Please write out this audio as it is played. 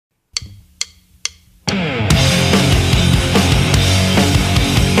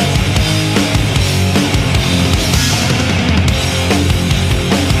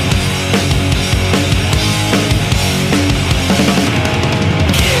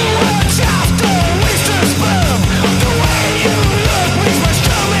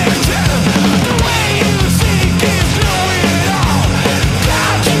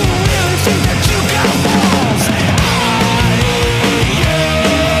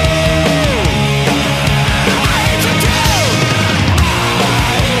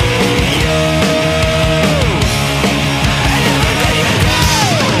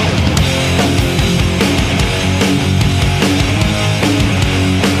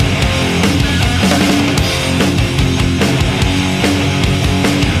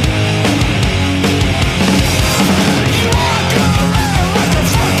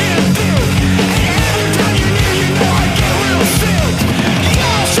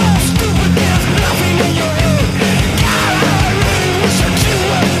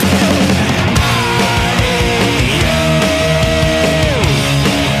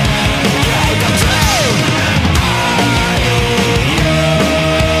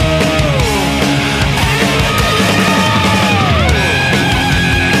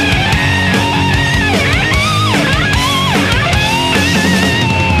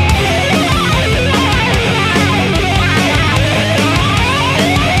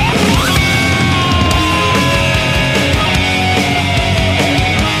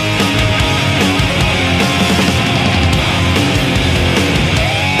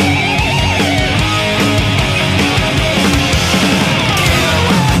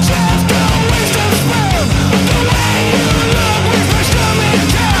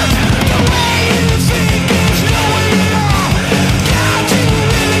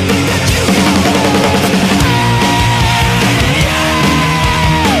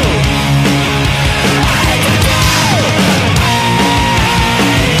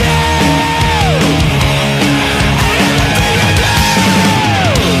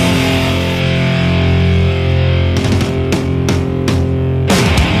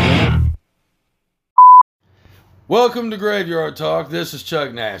Welcome to Graveyard Talk. This is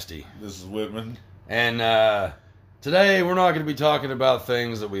Chuck Nasty. This is Whitman. And today we're not going to be talking about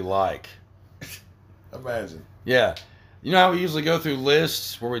things that we like. Imagine. Yeah. You know how we usually go through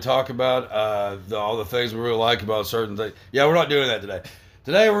lists where we talk about all the things we really like about certain things? Yeah, we're not doing that today.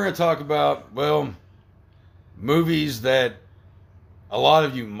 Today we're going to talk about, well, movies that a lot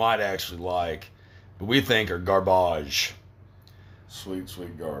of you might actually like, but we think are garbage. Sweet,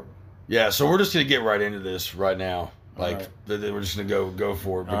 sweet garb. Yeah, so we're just going to get right into this right now. Like, Right. we're just going to go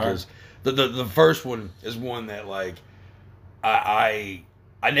for it All because the first one is one that, like, I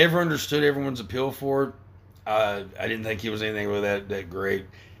never understood everyone's appeal for it. I didn't think it was anything really that great.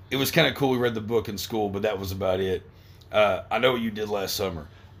 It was kind of cool. We read the book in school, but that was about it. I Know What You Did Last Summer.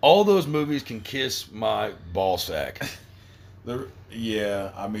 All those movies can kiss my ball sack.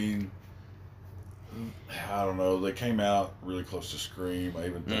 Yeah, I mean, I don't know. They came out really close to Scream. I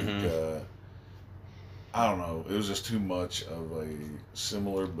even think, I don't know. It was just too much of a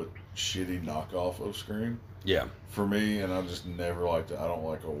similar but shitty knockoff of Scream Yeah. for me, and I just never liked it. I don't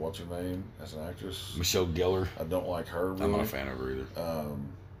like what's her name as an actress. Michelle Gellar. I don't like her really. I'm not a fan of her either.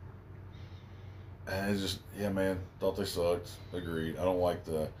 And it's just, yeah, man, thought they sucked. Agreed. I don't like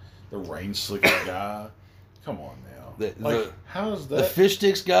the rain slicker guy. Come on now. How is that? The fish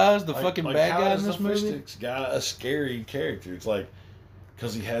sticks guys, the fucking bad guy in this movie? Fish sticks guy a scary character? It's like,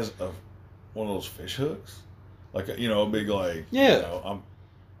 because he has one of those fish hooks. Like, a big, like, Yeah. I'm,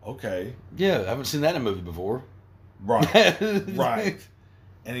 okay. Yeah, I haven't seen that in a movie before. Right. Right.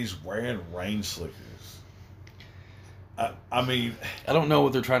 And he's wearing rain slickers. I mean, I don't know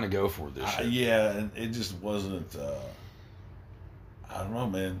what they're trying to go for this shit. yeah, and it just wasn't, I don't know,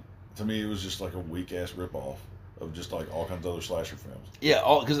 man. To me, it was just like a weak-ass ripoff of just like all kinds of other slasher films. Yeah,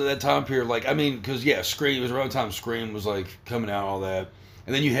 because at that time period, like, I mean, because, yeah, Scream, it was around the time Scream was, like, coming out, all that.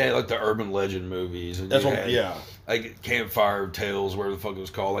 And then you had, like, the urban legend movies. And That's you what, had, yeah. like, Campfire Tales, whatever the fuck it was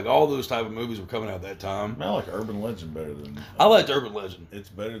called. Like, all those type of movies were coming out at that time. I like Urban Legend better than... I liked Urban Legend. It's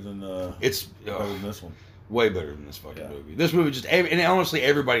better than... It's better than this one. way better than this fucking movie. This movie just... And honestly,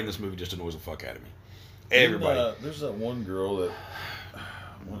 everybody in this movie just annoys the fuck out of me. Everybody. There's that one girl that...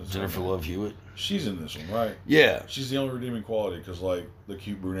 What is Jennifer Love Hewitt. She's in this one, right? Yeah. She's the only redeeming quality, because, like, the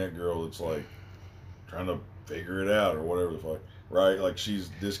cute brunette girl that's, like, trying to figure it out or whatever the fuck. Right? Like,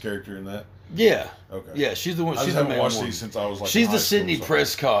 she's this character in that? Yeah. Okay. Yeah, she's the one. I She's just the haven't main watched one. these since I was, like, She's in the high school Sidney or something.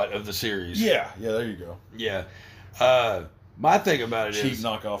 Prescott of the series. Yeah, there you go. Yeah. My thing about it Cheap is...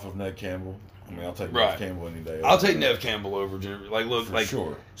 knockoff of Ned Campbell. I mean, I'll take Right. Ned Campbell any day. I'll take Nev Campbell over Jennifer. Like, look, For like,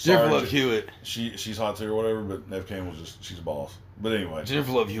 sure. Jennifer Sorry, Love Hewitt. She's hot too or whatever, but Neve Campbell's she's a boss. But anyway.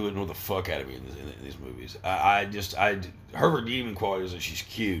 Jennifer Love Hewitt annoyed the fuck out of me in these movies. Her redeeming quality is that she's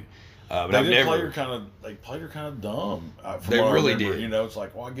cute. But They I've did never... played her kind of dumb. From They what I really remember. did. It's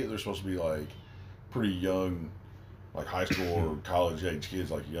like, well, I get they're supposed to be like pretty young, like high school or college age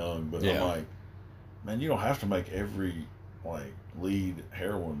kids, like young. But Yeah. I'm like, man, you don't have to make every like lead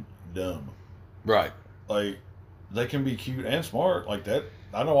heroine dumb. Right. Like, they can be cute and smart like that.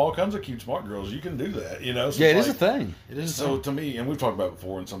 I know all kinds of cute, smart girls. You can do that, So Yeah, it's it is like- a thing. It is a So thing. to me, and we've talked about it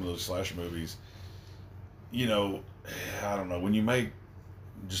before in some of those slasher movies, I don't know, when you make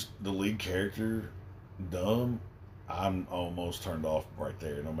just the lead character dumb, I'm almost turned off right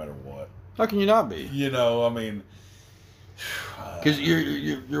there, no matter what. How can you not be? I mean, Because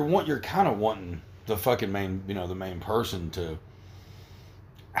you're kind of wanting the fucking main, the main person to...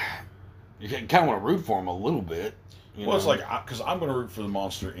 You kind of want to root for him a little bit. it's like, because I'm going to root for the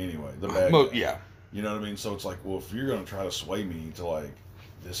monster anyway, the bad guy. Yeah. You know what I mean? So it's like, well, if you're going to try to sway me to like,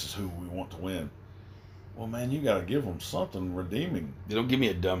 this is who we want to win, well, man, you got to give them something redeeming. They don't give me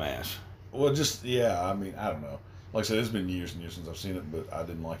a dumbass. Well, I mean, I don't know. Like I said, it's been years and years since I've seen it, but I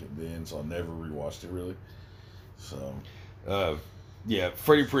didn't like it then, so I never rewatched it really. So, Yeah,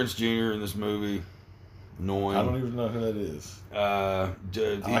 Freddie Prinze Jr. in this movie, annoying. I don't even know who that is. I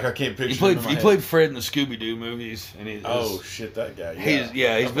can't picture He played. him in my He head. played Fred in the Scooby Doo movies, and Oh shit, that guy.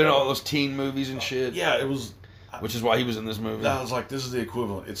 Yeah, he's been in all those teen movies and shit. Yeah, it was. Which is why he was in this movie. I was like, this is the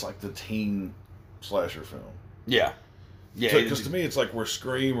equivalent. It's like the teen slasher film. Yeah. Yeah. Because to me, it's like we're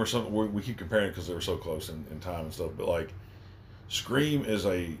Scream or something. We keep comparing it because they were so close in time and stuff. But like, Scream is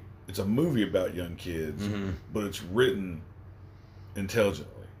it's a movie about young kids, but it's written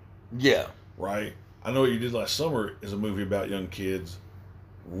intelligently. Yeah. Right? I Know What You Did Last Summer is a movie about young kids,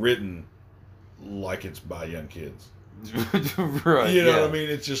 written like it's by young kids. Right. You know what I mean?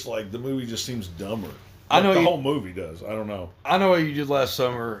 It's just like the movie just seems dumber. I know the whole movie does. I don't know. I Know What You Did Last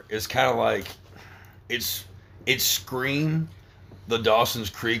Summer is kind of like it's Scream, the Dawson's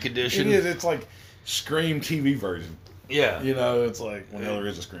Creek edition. It is. It's like Scream TV version. Yeah. You know, it's like, well, no, there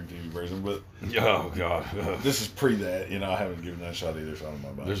is a Scream TV version, but Oh god. this is pre that. You know, I haven't given that a shot either, so I don't know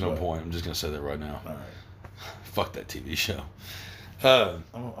about There's no point. I'm just gonna say that right now. All right. Fuck that TV show.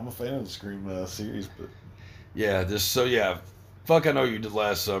 I'm a fan of the Scream series, but Yeah. Fuck. I Know You Did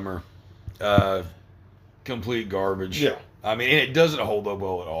Last Summer. Complete garbage. yeah. I mean, and it doesn't hold up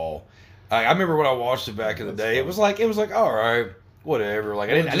well at all. I remember when I watched it back in the day. It was like all right, whatever. Like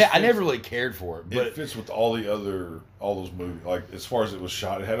I never really cared for it, but It fits with all those movies. Like as far as it was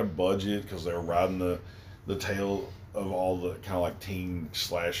shot, it had a budget because they were riding the tail of all the kind of like teen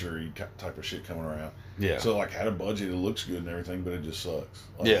slasher type of shit coming around. yeah. So like had a budget, it looks good and everything, but it just sucks.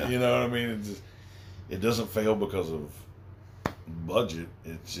 Like, Yeah. you know what I mean? It doesn't fail because of budget.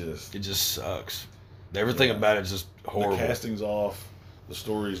 It just sucks. Everything Yeah. about it's just horrible. The casting's off, the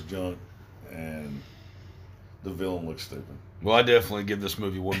story's junk, and the villain looks stupid. Well, I definitely give this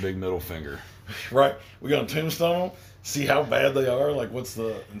movie one big middle finger. Right? We got to tombstone them. See how bad they are. Like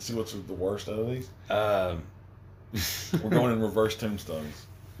see what's the worst out of these. We're going in reverse tombstones.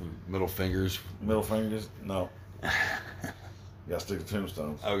 Middle fingers. Middle fingers? No. You gotta stick to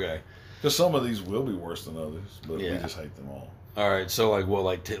tombstones. Okay. Because some of these will be worse than others, but we Yeah. just hate them all. All right. So like what?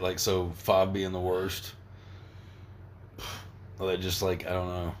 Like so 5 being the worst. Well, they just like I don't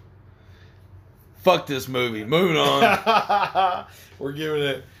know. Fuck this movie. Moving on. We're giving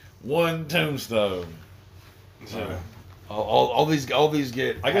it one tombstone. So, all these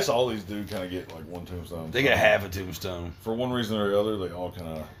get. I guess all these do kind of get like one tombstone. They get half a tombstone. For one reason or the other, they all kind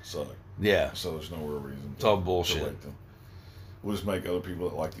of suck. Yeah. So there's no real reason. It's all to bullshit. rate them. We'll just make other people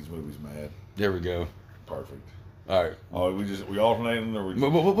that like these movies mad. There we go. Perfect. All right. Oh, we alternate them, or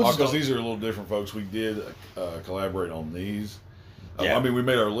What's because the- these are a little different, folks. We did collaborate on these. Yeah. I mean, we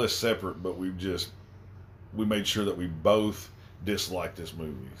made our list separate, but we made sure that we both dislike this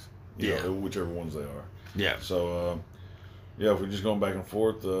movies. You know, whichever ones they are. Yeah. So, if we're just going back and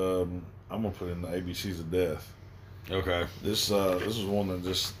forth, I'm gonna put in the ABCs of Death. Okay. This was one that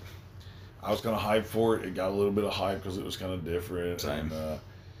just I was kind of hyped for it. It got a little bit of hype because it was kind of different. Same. And,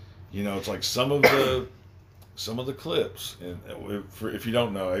 it's like some of the clips. And if you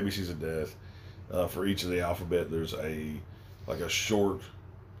don't know, ABCs of Death, for each of the alphabet, there's a short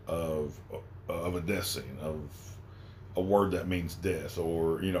of a death scene of a word that means death,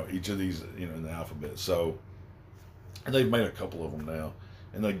 or each of these in the alphabet. So, and they've made a couple of them now,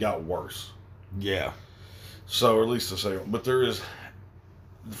 and they got worse. Yeah. So, or at least the second one. But there is,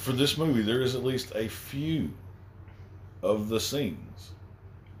 for this movie, there is at least a few of the scenes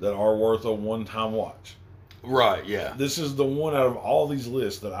that are worth a one-time watch. Right. Yeah. This is the one out of all these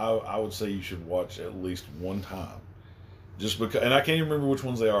lists that I would say you should watch at least one time. Just because, and I can't even remember which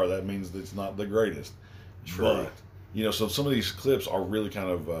ones they are. That means that it's not the greatest. True. But, so some of these clips are really kind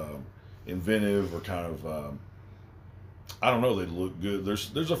of inventive, or kind of, I don't know, they look good.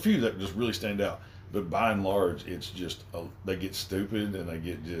 There's a few that just really stand out. But by and large, it's just, they get stupid, and they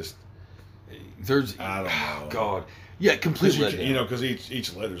get just, There's. I don't know. God. Yeah. Completely. Because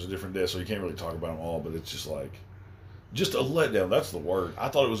each letter's a different death, so you can't really talk about them all, but it's just like, just a letdown. That's the word. I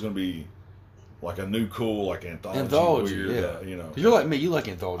thought it was going to be like a new cool, like anthology. Weird, yeah. You're like me. You like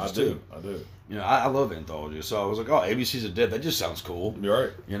anthologies too. I do. I love anthologies. So I was like, oh, ABC's of Death. That just sounds cool.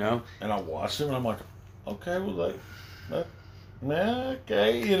 You're right. And I watched them, and I'm like, okay, well,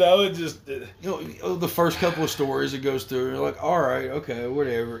 okay, it just. the first couple of stories it goes through, and you're like, all right, okay,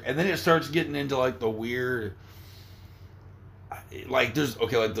 whatever. And then it starts getting into like the weird. Like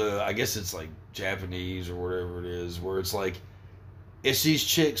I guess it's like Japanese or whatever it is, where it's like, it's these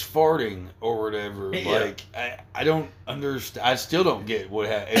chicks farting or whatever. Yeah. Like I don't understand. I still don't get what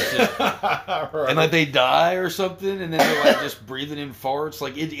happened. It's just, Right. and like they die or something, and then they're like just breathing in farts.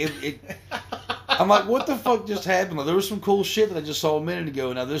 Like it I'm like, what the fuck just happened? Like, there was some cool shit that I just saw a minute ago,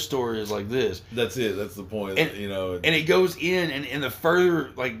 and now this story is like this. That's it. That's the point. And, And it goes in, and the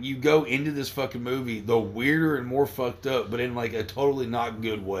further like you go into this fucking movie, the weirder and more fucked up, but in like a totally not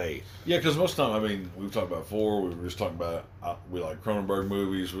good way. yeah, because most of the time, I mean, we've talked about before. We were just talking about we like Cronenberg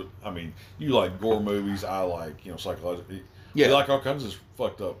movies. I mean, you like gore movies. I like psychological. Yeah. We like all kinds of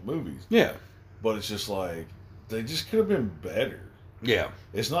fucked up movies. Yeah, But it's just like they just could have been better. yeah.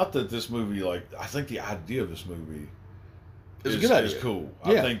 It's not that this movie, I think the idea of this movie It's a good idea. is cool.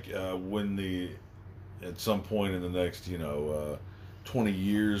 Yeah. I think at some point in the next, 20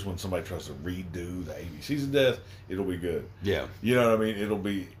 years, when somebody tries to redo the ABCs of Death, it'll be good. Yeah, You know what I mean? It'll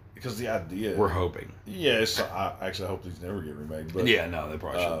be, because the idea. we're hoping. Yes, I actually hope these never get remade. But Yeah, no, they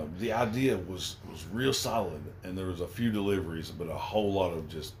probably should. the idea was real solid, and there was a few deliveries, but a whole lot of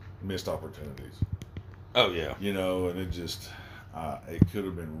just missed opportunities. Oh yeah, And it just, it could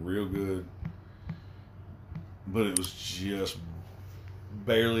have been real good, but it was just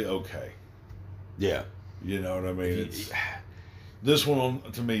barely okay. Yeah. You know what I mean? This one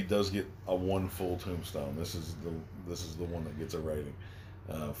to me does get a 1 full Tombstone. This is the one that gets a rating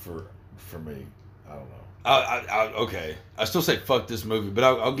for me. I don't know. Okay. I still say fuck this movie, but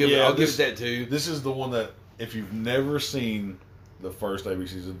I'll give it that too. This is the one that if you've never seen the first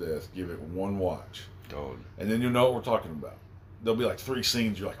ABCs of Death, give it 1 watch. God. And then you'll know what we're talking about. There'll be like 3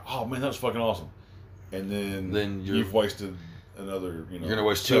 scenes. You're like, oh man, that was fucking awesome. And then you've wasted another. You're gonna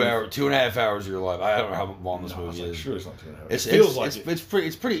waste 2.5 hours of your life. I don't know how long this movie is. Sure, it's not 2.5. It feels like it.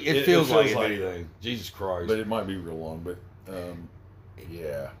 It feels like anything. Jesus Christ. But it might be real long. But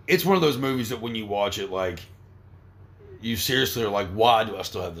yeah, it's one of those movies that when you watch it, like, you seriously are like, why do I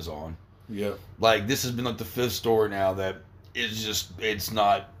still have this on? Yeah. Like, this has been like the 5th story now that it's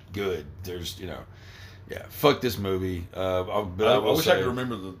not good. There's, yeah, fuck this movie. I wish I could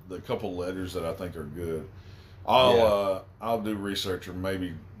remember the couple letters that I think are good. I'll do research or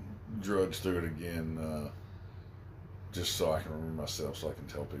maybe drudge through it again, just so I can remember myself, so I can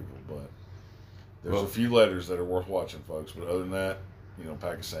tell people. But there's a few letters that are worth watching, folks. But other than that,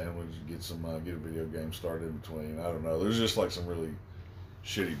 pack a sandwich, get a video game started in between. I don't know. There's just like some really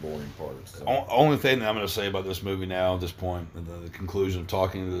shitty, boring parts. So. Only thing that I'm going to say about this movie now, at this point, the conclusion of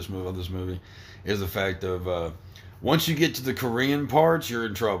talking to this movie, is the fact of once you get to the Korean parts, you're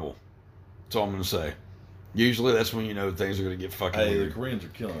in trouble. That's all I'm going to say. Usually, that's when things are going to get fucking weird. The Koreans are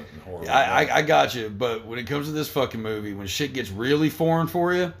killing it in horror. I got you, but when it comes to this fucking movie, when shit gets really foreign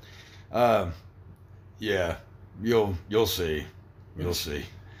for you, yeah, you'll see. You'll see.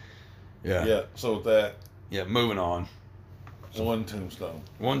 Yeah. Yeah. So with that. Yeah. Moving on. 1 Tombstone.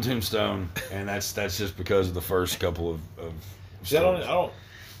 1 Tombstone, and that's just because of the first couple of See,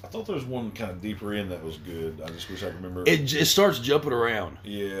 I thought there was one kind of deeper in that was good. I just wish I could remember. It starts jumping around.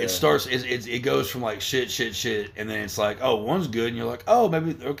 Yeah. It goes from like shit, and then it's like, oh, one's good, and you're like, oh,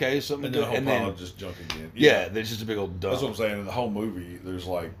 maybe okay, something and good, then and then just junk again. Yeah, there's just a big old dump. That's what I'm saying. In the whole movie, there's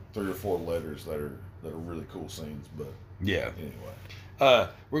like 3 or 4 letters that are really cool scenes. But yeah. Anyway.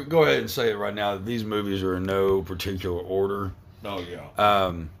 We'll go ahead and say it right now. These movies are in no particular order. Oh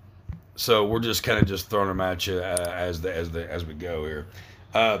yeah. So we're just kind of just throwing them at you as we go here.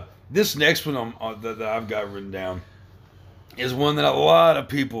 This next one that I've got written down is one that a lot of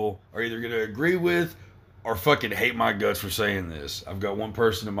people are either going to agree with or fucking hate my guts for saying this. I've got one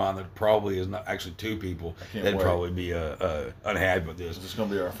person in mind that probably is not, actually 2 people that'd probably be unhappy with this. Is this going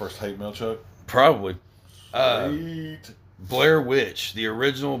to be our first hate mail, Chuck? Probably. Sweet. Blair Witch, the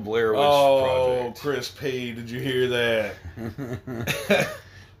original Blair Witch Oh, project. Chris P, did you hear that?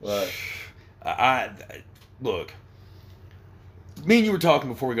 What? I look. Me and you were talking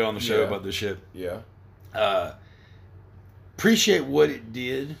before we got on the show about this shit. Yeah. Appreciate what it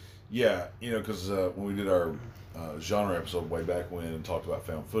did. Yeah, because when we did our genre episode way back when and talked about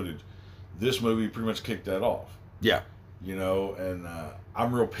found footage, this movie pretty much kicked that off. Yeah. And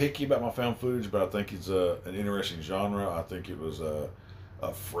I'm real picky about my found footage, but I think it's an interesting genre. I think it was a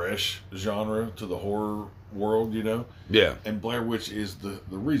fresh genre to the horror world, Yeah. And Blair Witch is the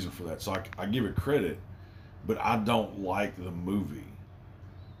reason for that. So I give it credit, but I don't like the movie.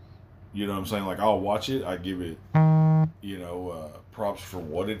 You know what I'm saying? Like, I'll watch it. I give it, props for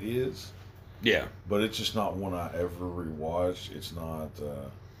what it is. Yeah. But it's just not one I ever rewatched. It's not,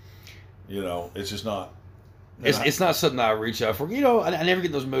 it's just not. It's not something I reach out for. I never get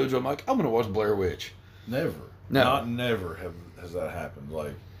in those moods where I'm like, I'm going to watch Blair Witch. Never. No. Never has that happened.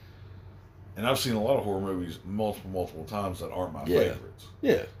 Like, and I've seen a lot of horror movies multiple times that aren't my favorites.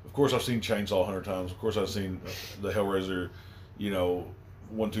 Yeah. Of course, I've seen Chainsaw 100 times. Of course, I've seen the Hellraiser,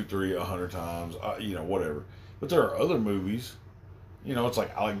 1, 2, 3 100 times. Whatever. But there are other movies. It's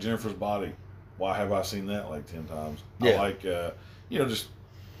like I like Jennifer's Body. Why have I seen that like 10 times? Yeah. I like, just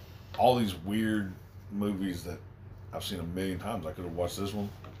all these weird movies that I've seen a million times. I could have watched this one.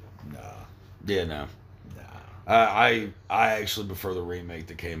 Nah. Yeah, no. I actually prefer the remake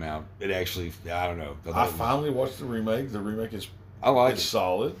that came out. It actually, I don't know. I finally watched the remake. The remake is it's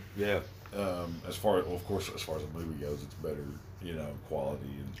solid. Yeah. As far as the movie goes, it's better, quality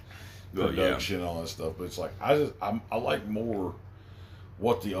and production and all that stuff. But it's like I like more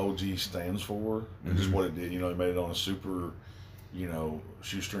what the OG stands for and just what it did. They made it on a super,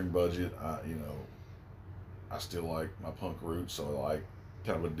 shoestring budget. I still like my punk roots, so I like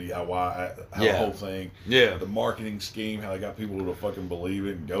kind of a DIY the whole thing. Yeah. The marketing scheme, how they got people to fucking believe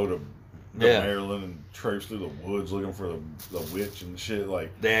it and go to Maryland and traipse through the woods looking for the witch and shit. Like,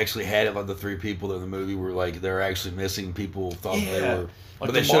 they actually had it like the 3 people in the movie were like they're actually missing. People thought they were,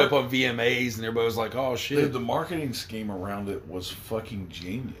 but they showed up on VMAs and everybody was like, "Oh shit!" Dude, the marketing scheme around it was fucking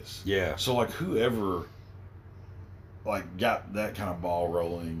genius. Yeah. So like whoever like got that kind of ball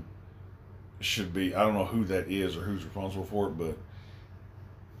rolling should be, I don't know who that is or who's responsible for it,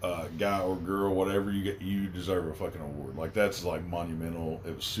 but guy or girl, whatever, you deserve a fucking award. Like, that's like monumental.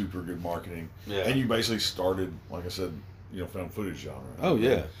 It was super good marketing. Yeah. And you basically started, like I said, found footage genre. Oh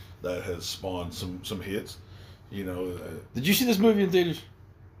yeah. That has spawned some hits. Did you see this movie in theaters?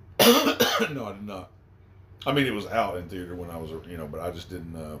 No, I did not. I mean, it was out in theater when I was, but I just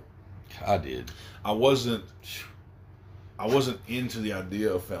didn't. I did. I wasn't into the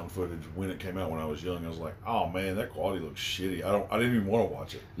idea of found footage when it came out when I was young. I was like, oh man, that quality looks shitty. I didn't even want to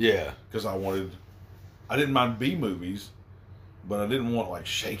watch it. Yeah. Because I didn't mind B movies, but I didn't want like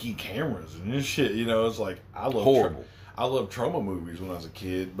shaky cameras and this shit. It's like I love trauma movies when I was a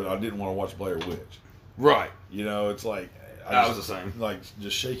kid, but I didn't want to watch Blair Witch. Right. It's like I was the same. Like,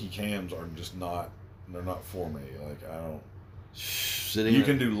 just shaky cams are just not. They're not for me. Like, I don't. You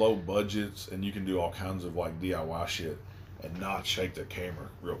can do low budgets and you can do all kinds of like DIY shit and not shake the camera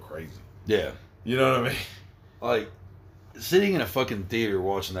real crazy. Yeah. You know what I mean? Like, sitting in a fucking theater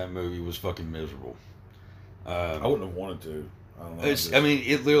watching that movie was fucking miserable. I wouldn't have wanted to. I don't know.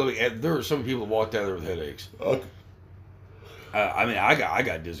 It literally. There were some people that walked out of there with headaches. Okay. I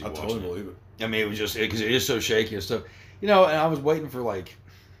got dizzy. I watching totally believe it. I mean, it was just because it is so shaky and stuff. And I was waiting for like.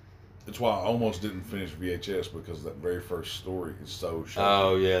 That's why I almost didn't finish VHS because that very first story is so shaky.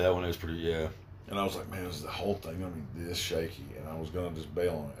 Oh yeah, that one is pretty. Yeah. And I was like, man, is the whole thing gonna be this shaky? And I was gonna just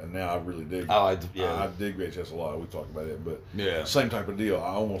bail on it. And now I really dig. I dig VHS a lot. We talked about it, but yeah, same type of deal. I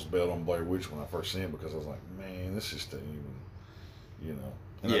almost bailed on Blair Witch when I first seen it because I was like, man, this just didn't even,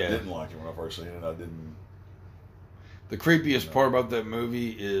 And I didn't like it when I first seen it. I didn't. The creepiest part about that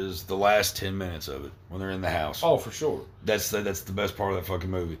movie is the last 10 minutes of it when they're in the house. Oh, for sure. That's the best part of that fucking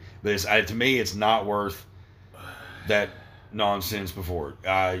movie. But to me, it's not worth that nonsense before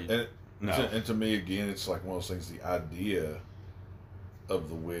it. No. And to me, again, it's like one of those things. The idea of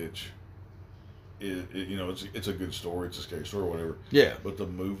the witch, it's a good story. It's a scary story, or whatever. Yeah. But the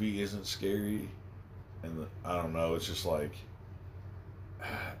movie isn't scary, and I don't know. It's just like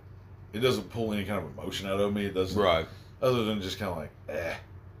it doesn't pull any kind of emotion out of me. It doesn't. Right. Other than just kind of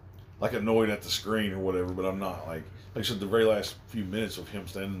like annoyed at the screen or whatever. But I'm not like I said. The very last few minutes of him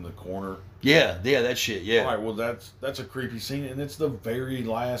standing in the corner. Yeah, that shit. Yeah. All right, well that's a creepy scene, and it's the very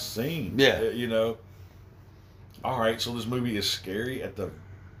last scene. Yeah. All right, so this movie is scary at the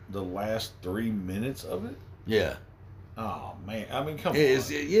last 3 minutes of it. Yeah. Oh man, I mean, come on.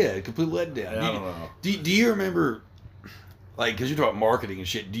 Complete letdown. I don't know. Do you remember, like, because you're talking marketing and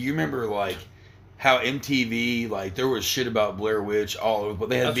shit? Do you remember like how MTV, like, there was shit about Blair Witch all over, but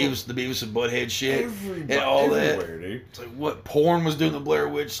they had the Beavis and Butthead shit and all that. Dude. It's like what porn was doing the Blair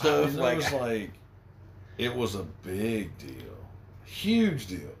Witch stuff. It was a big deal, huge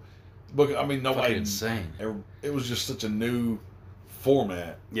deal. But I mean, nobody insane. It was just such a new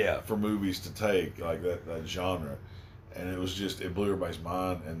format, yeah, for movies to take like that genre, and it blew everybody's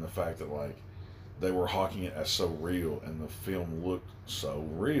mind, and the fact that like they were hawking it as so real, and the film looked so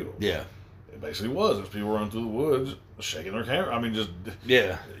real. Yeah. It basically was. There's people running through the woods, shaking their camera. I mean, just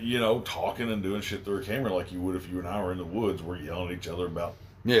talking and doing shit through a camera like you would if you and I were in the woods. We're yelling at each other about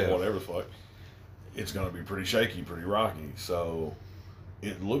whatever the fuck. It's gonna be pretty shaky, pretty rocky. So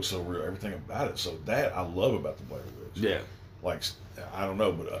it looks so real. Everything about it. So that I love about the Blair Witch. Yeah. Like I don't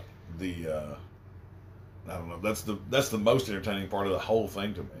know, but I don't know. That's the most entertaining part of the whole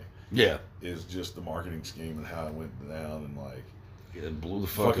thing to me. Yeah. Is just the marketing scheme and how it went down and like. It blew the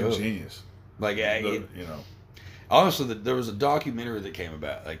fuck up. Genius. Like, honestly, there was a documentary that came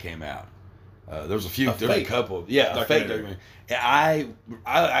out. There was a couple. Yeah, a fake documentary. And I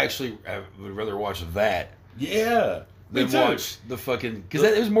actually would rather watch that. Yeah. Than watch the fucking, because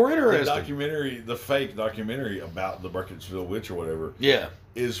it was more interesting. The fake documentary about the Burkittsville Witch or whatever. Yeah.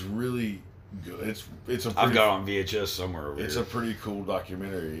 Is really good. It's a. I've got it on VHS somewhere over It's here. a pretty cool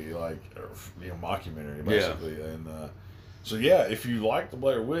documentary, like mockumentary basically, and so yeah, if you like the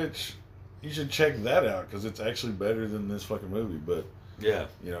Blair Witch. You should check that out because it's actually better than this fucking movie. But yeah,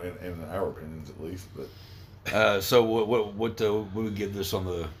 in our opinions at least. But so what would we give this on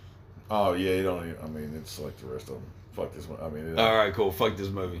the? Oh yeah, you don't. I mean, it's like the rest of them. Fuck this one. I mean, all right, cool. Fuck this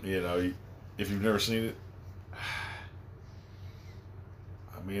movie. If you've never seen it,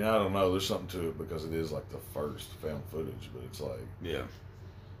 I mean, I don't know. There's something to it because it is like the first found footage, but it's like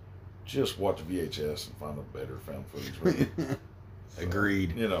just watch VHS and find a better found footage. So,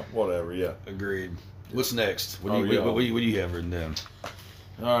 agreed. Whatever. Yeah. Agreed. What's next? What do you have written down?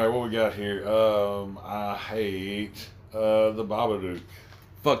 All right, what we got here? I hate the Babadook.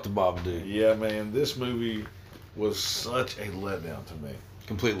 Fuck the Babadook. Yeah, man, this movie was such a letdown to me.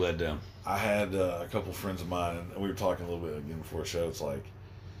 Complete letdown. I had a couple friends of mine, and we were talking a little bit again before the show. It's like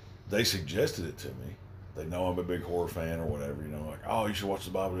they suggested it to me. They know I'm a big horror fan or whatever, you know, like, oh, you should watch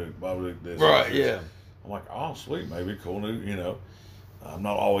the Babadook this. Right, yeah. I'm like, oh, sweet, maybe cool new, you know. I'm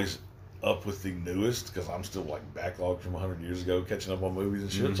not always up with the newest because I'm still like backlogged from 100 years ago, catching up on movies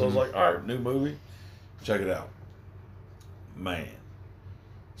and shit. Mm-hmm. So I was like, all right, new movie, check it out. Man,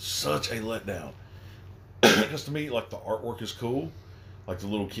 such a letdown. Because to me, like the artwork is cool, like the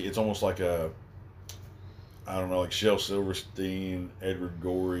little kid. It's almost like I don't know, like Shel Silverstein, Edward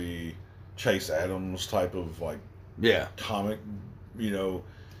Gorey, Chase Adams type of like comic, you know,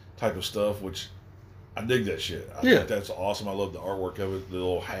 type of stuff, which I dig that shit. I think that's awesome. I love the artwork of it, the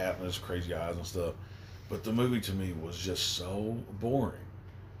little hat and his crazy eyes and stuff. But the movie to me was just so boring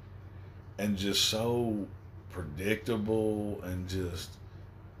and just so predictable and just,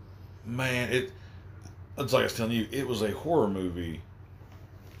 man, it's like I was telling you, it was a horror movie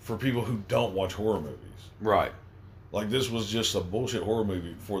for people who don't watch horror movies. Right. Like, this was just a bullshit horror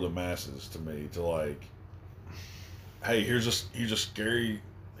movie for the masses to me. To like, hey, here's a scary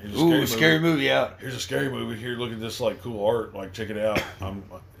movie out. Here's a scary movie. Here, look at this like cool art. Like, check it out.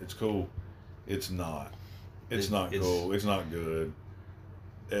 It's cool. It's not. It's not cool. It's not good.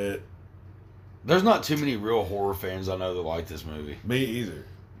 There's not too many real horror fans I know that like this movie. Me either.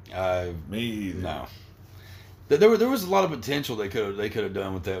 Me either. No. There was a lot of potential they could have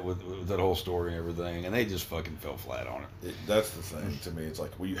done with that whole story and everything, and they just fucking fell flat on it. That's the thing to me. It's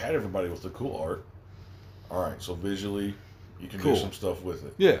like, well, you had everybody with the cool art. All right, so visually, you can do some stuff with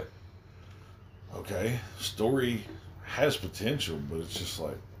it. Yeah. Okay, story has potential, but it's just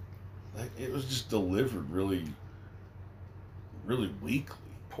like it was just delivered really, really weakly.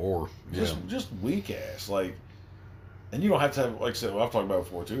 Poor. Just weak ass. Like, and you don't have to have, like I said, I've talked about it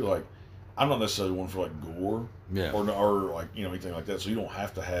before too. Like, I'm not necessarily one for like gore, or like, you know, anything like that. So you don't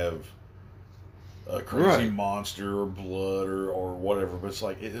have to have a crazy monster or blood or whatever. But it's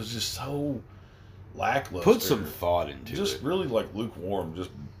like it was just so lackluster. Put some thought into it. Just really like lukewarm,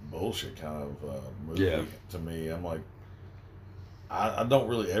 just bullshit kind of movie to me. I'm like, I don't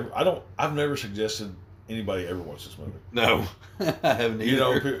really ever. I've never suggested anybody ever watch this movie. No, I haven't either. You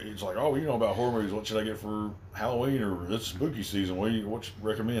know, it's like, oh, you know about horror movies. What should I get for Halloween or it's spooky season? What you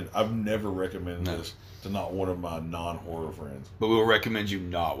recommend? I've never recommended this to not one of my non-horror friends. But we'll recommend you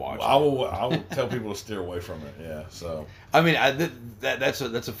not watch it. I will tell people to steer away from it. Yeah. So I mean, that's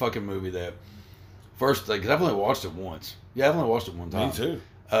a fucking movie that first, like, 'cause I've only watched it once. Yeah, I've only watched it one time. Me too.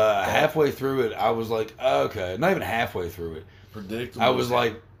 Halfway through it, I was like, okay, not even halfway through it. Predictable. I was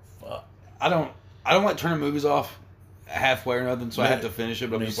like, fuck. I don't like turning movies off halfway or nothing, so I have to finish it.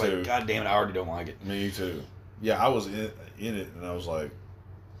 But I'm just like, God damn it, I already don't like it. Me too. Yeah, I was in it, and I was like,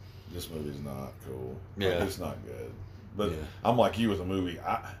 this movie's not cool. Yeah, like, it's not good. But I'm like you with a movie.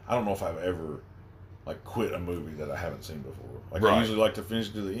 I don't know if I've ever like quit a movie that I haven't seen before. Like, I usually like to finish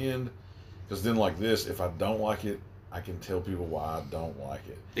to the end, because then like this, if I don't like it, I can tell people why I don't like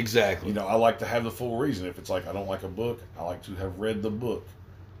it. Exactly. You know, I like to have the full reason. If it's like I don't like a book, I like to have read the book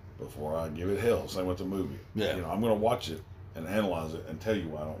before I give it hell. Same with the movie. Yeah. You know, I'm going to watch it and analyze it and tell you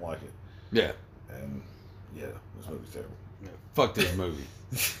why I don't like it. Yeah. And yeah, this movie's terrible. Yeah. Fuck this movie.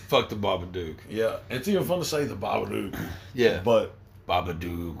 Fuck the Babadook. Yeah. It's even fun to say the Babadook. Yeah. But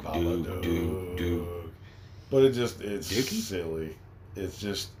Babadook. Dook. But it's Dookie? silly. It's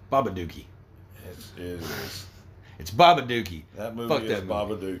just Babadookie. It is. It's Babadookie. That movie Fuck is that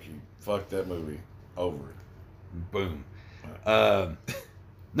movie. Babadookie. Fuck that movie. Over it. Boom.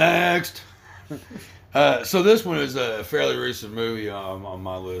 Next. So this one is a fairly recent movie on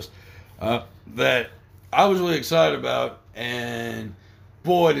my list that I was really excited about, and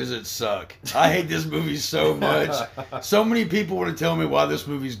boy does it suck. I hate this movie so much. So many people want to tell me why this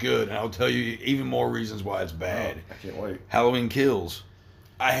movie's good, and I'll tell you even more reasons why it's bad. Oh, I can't wait. Halloween Kills.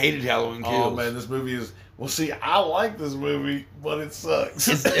 I hated Halloween Kills. Oh man, this movie is... Well, see, I like this movie, but it sucks.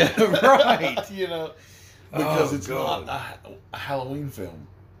 Right. You know, because it's not a Halloween film.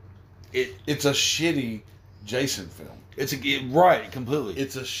 It's a shitty Jason film. Right, completely.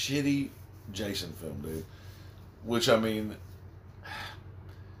 It's a shitty Jason film, dude. Which, I mean,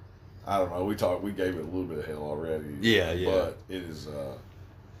 I don't know. We gave it a little bit of hell already. Yeah. But it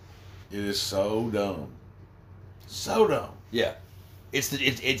is so dumb. So dumb. Yeah. It's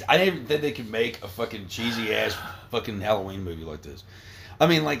I didn't think they could make a fucking cheesy ass fucking Halloween movie like this. I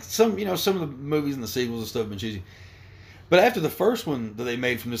mean, like some of the movies and the sequels and stuff have been cheesy. But after the first one that they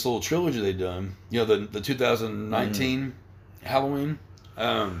made from this little trilogy they've done, the 2019 Halloween,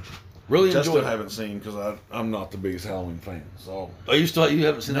 really enjoyed it. I still haven't seen, because I'm not the biggest Halloween fan. So you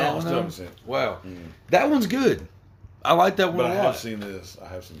haven't seen that one? I still haven't seen it. Wow, that one's good. I like that one But a I lot. have seen this. I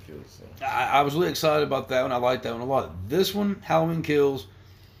have seen Kills. So. I was really excited about that one. I like that one a lot. This one, Halloween Kills,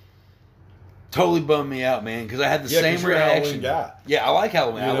 totally bummed me out, man, because I had the same 'cause you're a Halloween reaction. guy. Yeah, I like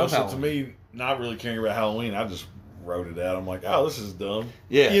Halloween. I love so Halloween. to me, not really caring about Halloween, I just wrote it out. I'm like, oh, this is dumb.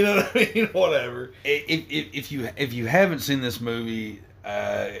 Yeah. You know what I mean? Whatever. If you haven't seen this movie,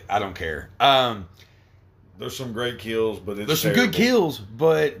 I don't care. There's some great kills, but it's There's some terrible. good kills,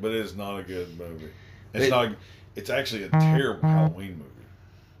 but It's not a good movie. It's actually a terrible Halloween movie.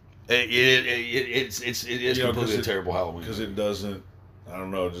 it is You know, completely a terrible Halloween because movie. it doesn't. I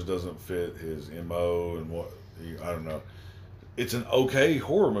don't know. It just doesn't fit his MO and what. I don't know. It's an okay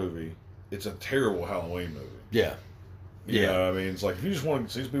horror movie. It's a terrible Halloween movie. Yeah. You Yeah. know, I mean, it's like if you just want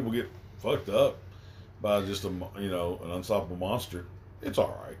to see people get fucked up by just an unstoppable monster, it's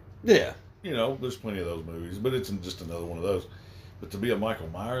all right. Yeah. You know, there's plenty of those movies, but it's just another one of those. But to be a Michael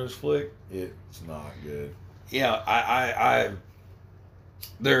Myers flick, it's not good. Yeah, I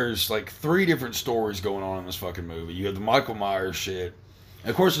there's like 3 different stories going on in this fucking movie. You have the Michael Myers shit. And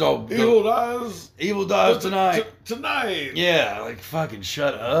of course, Evil dies. Evil dies tonight. Tonight. Yeah, like fucking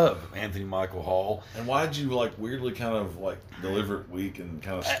shut up, Anthony Michael Hall. And why'd you like weirdly kind of like deliver it weak and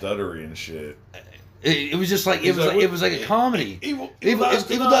kind of stuttery and shit? It was just like it was like a comedy. Evil dies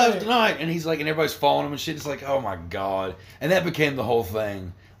tonight, and he's like, and everybody's following him and shit. It's like, oh my god, and that became the whole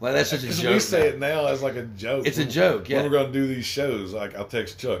thing. Like that's such a joke. We say now. it now as like a joke. It's a joke. Yeah, when we're gonna do these shows, like I'll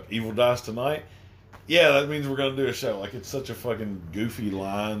text Chuck, "Evil dies tonight." Yeah, that means we're gonna do a show. Like it's such a fucking goofy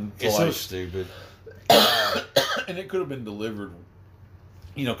line. It's so stupid. And it could have been delivered,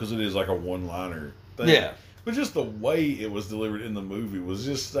 because it is like a one-liner thing. Yeah. But just the way it was delivered in the movie was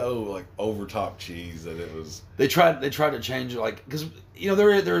just so like over top cheese that it was. They tried to change it, like, because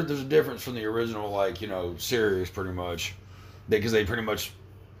there's a difference from the original, like, series pretty much, because they pretty much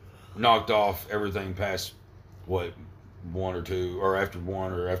knocked off everything past what 1 or 2 or after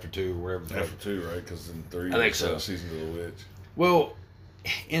 1 or after 2 or whatever. After 2, right? Because in 3, I think so. Seasons of the Witch. Well,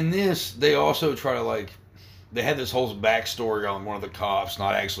 in this, they also try to like, they had this whole backstory on one of the cops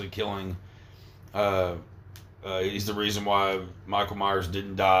not actually killing. He's the reason why Michael Myers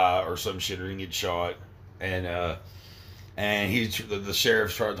didn't die or some shit or didn't get shot, and the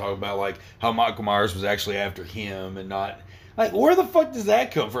sheriff's trying to talk about like how Michael Myers was actually after him and not like where the fuck does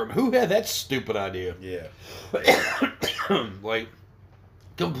that come from? Who had that stupid idea? Yeah. Like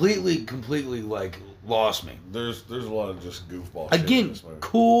completely like lost me. There's a lot of just goofball shit in Again, this movie.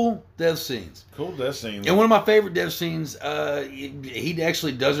 cool death scenes. Cool death scenes. And one of my favorite death scenes, he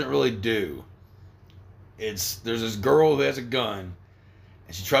actually doesn't really do. There's this girl who has a gun,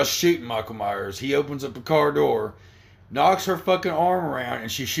 and she tries shooting Michael Myers. He opens up a car door, knocks her fucking arm around,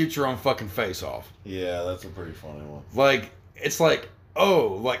 and she shoots her own fucking face off. Yeah, that's a pretty funny one. Like, it's like,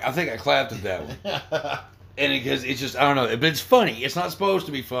 oh, like, I think I clapped at that one. And because it's just, I don't know, but it's funny. It's not supposed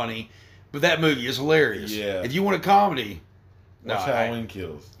to be funny, but that movie is hilarious. Yeah. If you want a comedy, Watch Halloween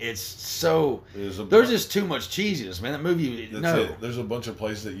Kills. it's so, there's just too much cheesiness, man. That movie, That's it. There's a bunch of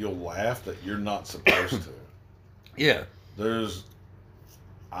places that you'll laugh that you're not supposed to. Yeah. Unless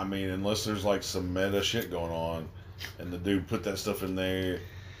there's like some meta shit going on, and the dude put that stuff in there,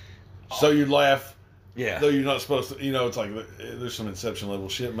 so you laugh. Yeah. Though you're not supposed to. It's like there's some Inception level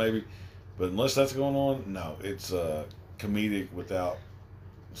shit maybe, but unless that's going on, no, it's comedic without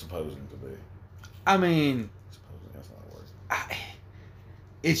supposing to be. I mean, Supposing that's not a word.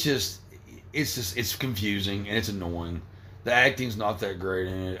 it's confusing and it's annoying. The acting's not that great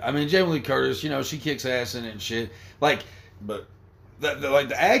in it. I mean, Jamie Lee Curtis, she kicks ass in it and shit. Like, But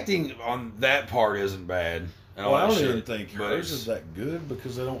the acting on that part isn't bad. And all I that don't shit, even think but hers is that good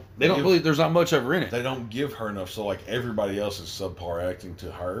because they don't really. There's not much of her in it. They don't give her enough. So like everybody else is subpar acting to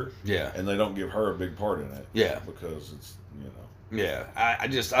her. Yeah. And they don't give her a big part in it. Yeah. Because it's Yeah. I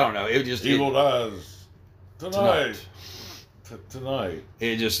don't know. It just Evil dies tonight. Tonight.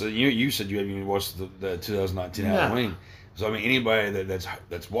 It just you said you haven't even watched the 2019 Nah. Halloween. So I mean, anybody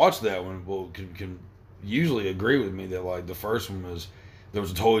that's watched that one can usually agree with me that like the first one there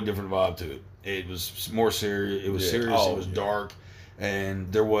was a totally different vibe to it. It was more serious. It was serious. Oh, it was dark,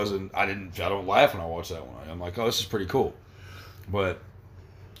 and there wasn't. I don't laugh when I watch that one. I'm like, oh, this is pretty cool. But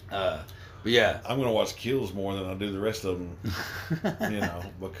yeah. I'm gonna watch Kills more than I do the rest of them.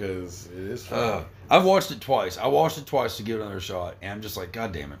 Because it is fun. I've watched it twice. I watched it twice to give it another shot, and I'm just like,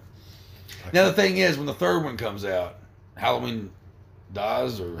 God damn it. Now the thing is, when the third one comes out, Halloween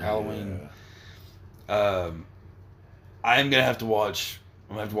dies or Halloween. Yeah. I'm gonna have to watch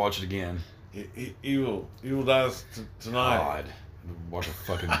it again. Evil dies tonight. God, watch a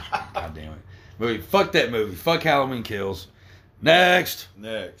fucking God damn it movie. Fuck that movie. Fuck Halloween Kills. Next.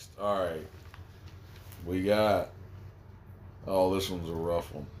 All right. We got Oh, this one's a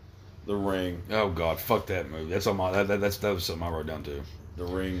rough one. The Ring. Oh God, fuck that movie. That's on my that was something I wrote down too. The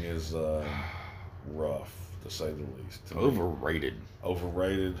Ring is rough, to say the least. Overrated.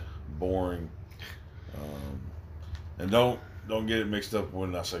 Overrated, boring, and don't get it mixed up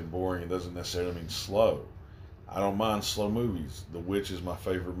when I say boring. It doesn't necessarily mean slow. I don't mind slow movies. The Witch is my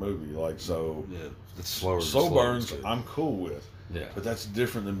favorite movie. Like so, Yeah, it's slower. Slow burns I'm cool with. Yeah, But that's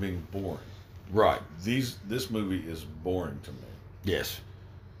different than being boring. right. This movie is boring to me. Yes.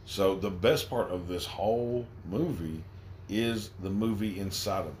 So the best part of this whole movie is the movie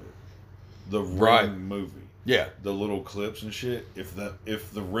inside of it. The Right. Ring movie. Yeah. The little clips and shit. If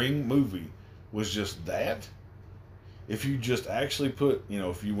the Ring movie was just that, if you just actually put,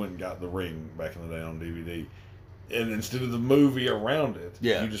 if you went and got The Ring back in the day on DVD, and instead of the movie around it,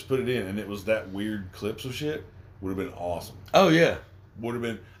 Yeah. you just put it in, and it was that weird clips of shit, would have been awesome. Oh yeah. Would have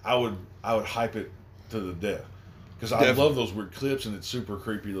been. I would hype it to the death because I Definitely. love those weird clips, and it's super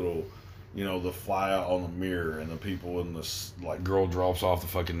creepy little, the fly out on the mirror and the people in this like. Girl drops off the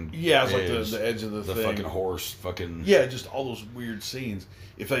fucking. Yeah, it's like edge, the edge of the thing. fucking horse. Fucking. Yeah, just all those weird scenes.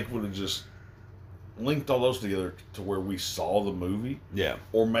 If they would have just linked all those together to where we saw the movie, Yeah.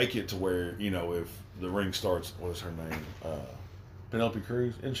 or make it to where if the Ring starts, what is her name? Penelope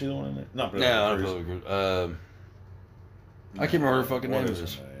Cruz, isn't she the one in it? Not Penelope No, Cruz. I don't know. I can't remember her fucking What name. is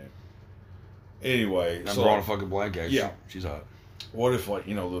Is her name? Anyway, I'm so drawing a fucking blank. Actually, Yeah. she's hot. what if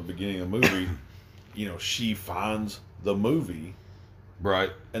the beginning of the movie, she finds the movie,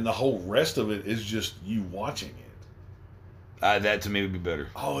 Right. and the whole rest of it is just you watching it. That to me would be better.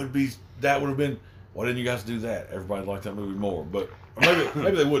 Oh, that would have been. Why didn't you guys do that? Everybody liked that movie more, but or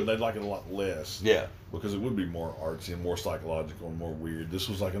maybe they wouldn't. They'd like it a lot less. Yeah. Because it would be more artsy and more psychological and more weird. This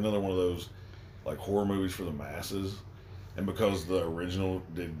was like another one of those like horror movies for the masses. And because the original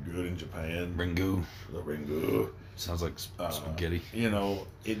did good in Japan, Ringu. the Ringu, Sounds like spaghetti.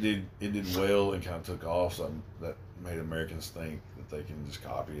 it did well and kind of took off. So that made Americans think that they can just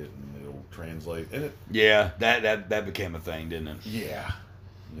copy it and it'll translate. And it, Yeah, that became a thing, didn't it? yeah,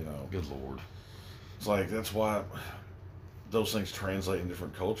 Good lord. it's like that's why those things translate in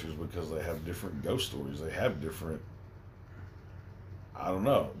different cultures because they have different ghost stories. They have different. I don't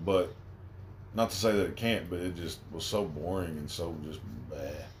know, but not to say that it can't, but it just was so boring and so just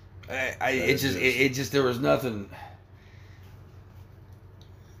bad. It just there was nothing.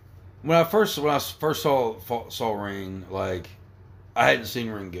 When I first saw Ring, like I hadn't seen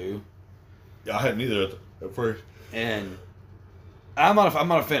Ringu, I hadn't either at first. and I'm not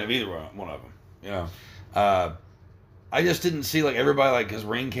a fan of either one of them. I just didn't see like everybody like because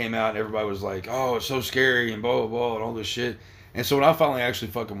Ring came out and everybody was like, oh, it's so scary and blah blah blah and all this shit. And so when I finally actually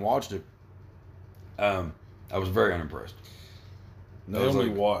fucking watched it, I was very unimpressed. Naomi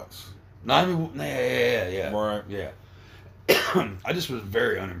Watts. Not even yeah. Right. Yeah. I just was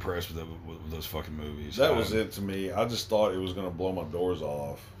very unimpressed with those fucking movies. That was it to me. I just thought it was going to blow my doors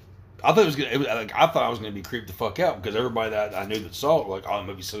off. I thought I thought I was gonna be creeped the fuck out because everybody that I knew that saw it were like, oh, the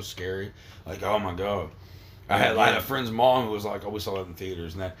movie's so scary. Like, oh my god. I had a friend's mom who was like, oh, we saw it in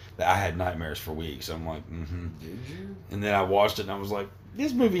theaters, and that I had nightmares for weeks. I'm like, mm-hmm. Did you? And then I watched it and I was like,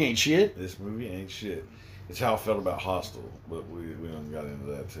 this movie ain't shit. This movie ain't shit. It's how I felt about Hostel, but we done got into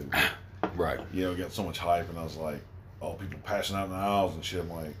that too. Right. Got so much hype, and I was like, oh, people passing out in the aisles and shit. I'm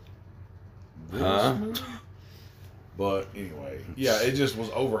like, this Huh? movie? But anyway, yeah, it just was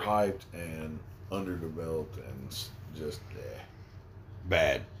overhyped and underdeveloped and just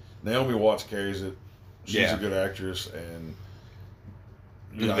Bad. Naomi Watts carries it. She's Yeah. a good actress, and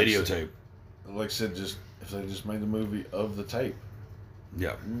The videotape. Like I said, just if they just made the movie of the tape,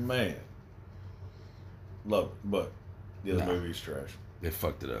 Yeah. man, love it. But the other No. movie's trash. They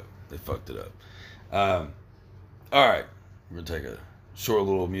fucked it up. All right. We're going to take a short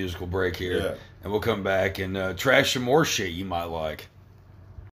little musical break here. Yeah. And we'll come back and trash some more shit you might like.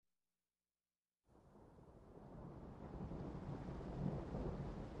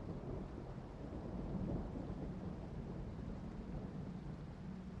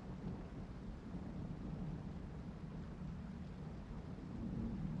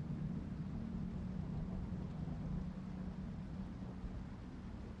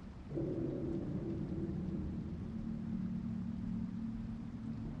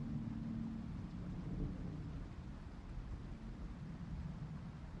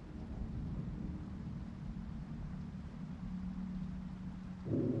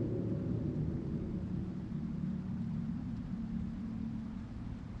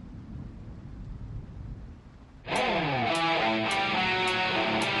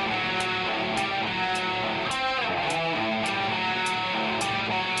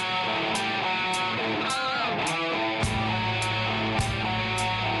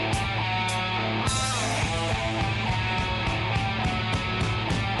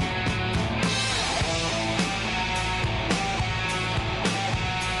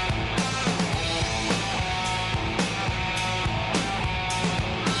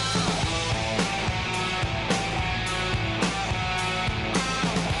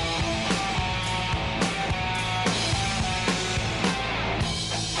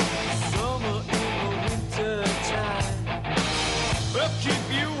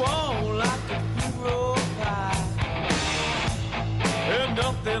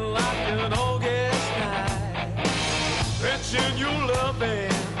 nothing like an August night. Wrenching your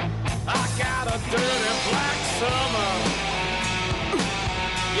loving, I got a dirty black summer.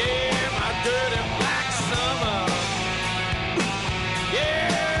 Yeah, my dirty black summer.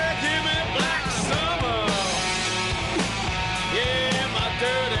 Yeah, give me black summer. Yeah, my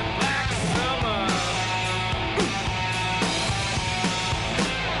dirty black summer.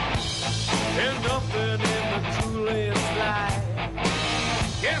 There's nothing in the coolest light.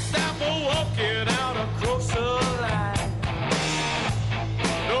 Can't stop for walking out across the line.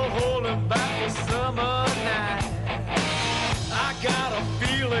 No holding back the summer night. I got a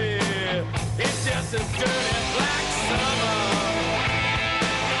feeling it's just a dirty black summer.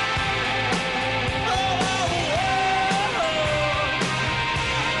 Oh, oh, oh,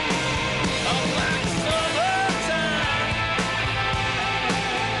 a black summertime.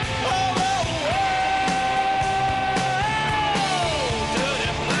 Oh, oh, oh,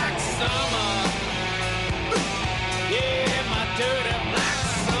 dirty black summer. Yeah, my dirty black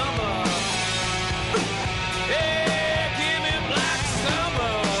summer. Hey, give me black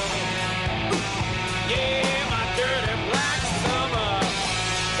summer. Yeah, my dirty black summer.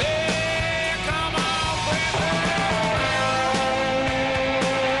 Hey, come on, baby.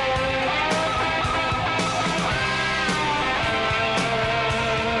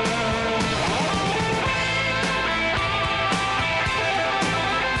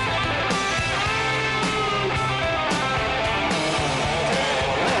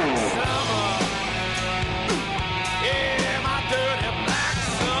 Summer. Yeah, my dirty black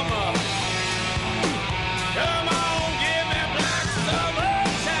summer. Come on, give me black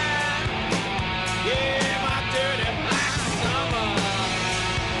summertime. Yeah, my dirty black summer.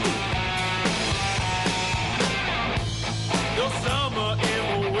 Your summer in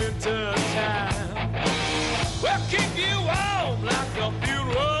the winter time will keep you warm like a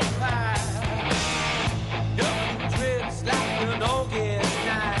funeral pie. Nothing drips like an August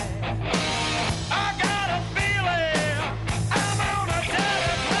night. I got a feeling I'm on a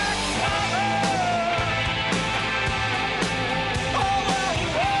dirty black summer. Oh, oh,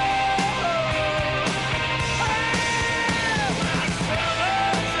 oh, my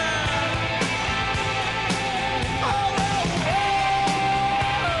summertime. Oh, oh, oh, my summertime. Oh,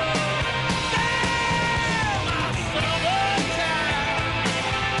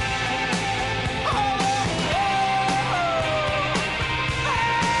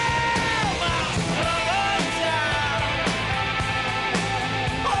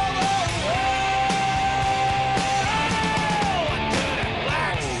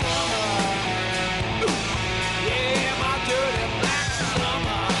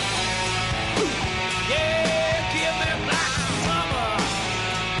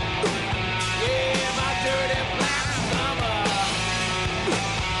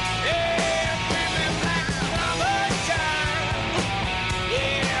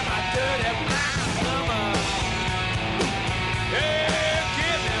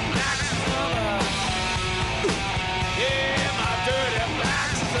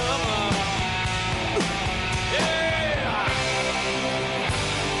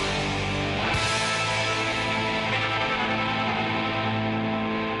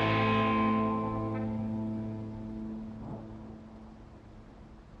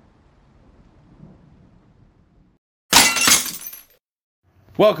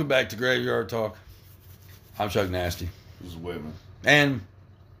 Welcome back to Graveyard Talk. I'm Chuck Nasty. This is Whitman. And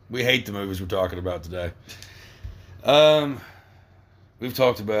we hate the movies we're talking about today. We've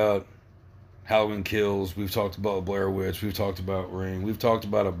talked about Halloween Kills. We've talked about Blair Witch. We've talked about Ring. We've talked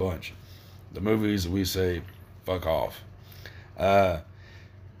about a bunch. The movies that we say, fuck off.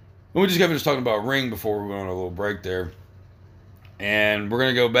 We just got finished talking about Ring before we went on a little break there. And we're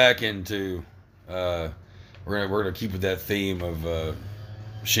going to go back into... we're gonna keep with that theme of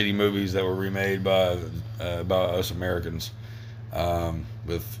shitty movies that were remade by us Americans,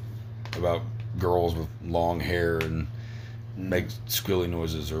 with about girls with long hair and make squealy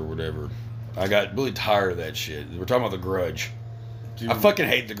noises or whatever. I got really tired of that shit. We're talking about The Grudge. Dude, I fucking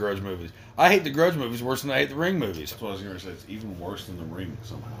hate The Grudge movies. I hate The Grudge movies worse than I hate the Ring movies. That's what I was going to say. It's even worse than The Ring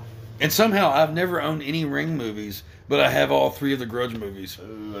somehow. And somehow I've never owned any Ring movies, but I have all three of the Grudge movies. Oh,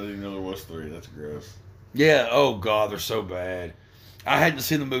 I didn't know there was three. That's gross. Yeah, oh god, they're so bad. I hadn't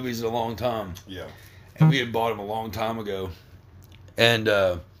seen the movies in a long time. Yeah. And we had bought them a long time ago. And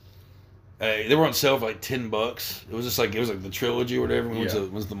they were on sale for like $10. It was like the trilogy or whatever. We went to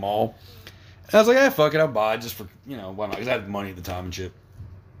the mall. And I was like, yeah, fuck it, I'll buy it just for, why not? Because I had money at the time and shit.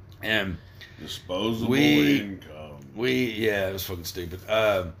 And disposable income. Yeah, it was fucking stupid.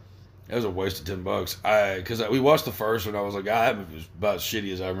 That was a waste of $10. Because we watched the first one, I was like, that movie was about as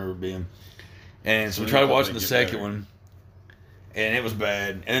shitty as I remember it being. And so we tried watching the second one, and it was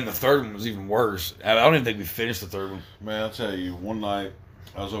bad. And then the third one was even worse. I don't even think we finished the third one. Man, I'll tell you, one night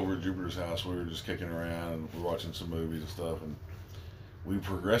I was over at Jupiter's house. We were just kicking around and we were watching some movies and stuff, and we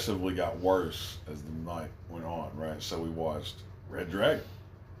progressively got worse as the night went on, right? So we watched Red Dragon.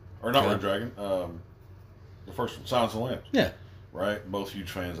 Or not Okay. Red Dragon, the first one, Silence of the Lambs. Yeah. Right? Both huge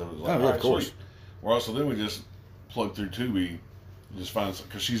fans of it. It was Oh, yeah, all of course. sweet. Well, so then we just plugged through Tubi, just find some,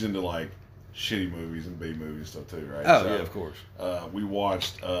 because she's into like shitty movies and B movies and stuff too, right? Oh, So, yeah, of course. we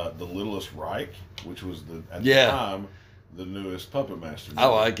watched The Littlest Reich, which was at Yeah. the time the newest Puppet Master movie, I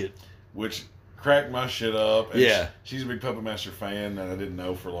like it. which cracked my shit up. And Yeah. she's a big Puppet Master fan that I didn't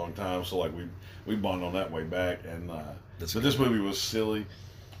know for a long time, so like we bonded on that way back. And That's but this movie was silly.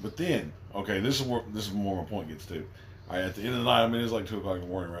 But then, okay, this is where my point gets to. All right, at the end of the night, I mean, it's like 2:00 in the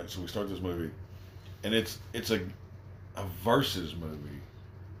morning, right? So we start this movie, and it's a versus movie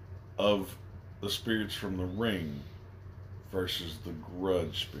of the spirits from The Ring versus the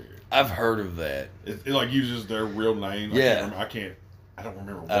Grudge spirit. I've heard of that. It like uses their real name. Yeah. I don't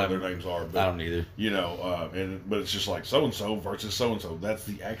remember I what their don't- names are, I but don't either. you know, but it's just like so and so versus so and so. That's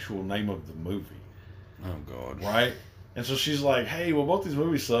the actual name of the movie, Oh, God. right? And so she's like, "Hey, well, both these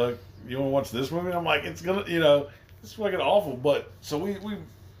movies suck. You want to watch this movie?" And I'm like, "It's gonna, it's fucking awful." But so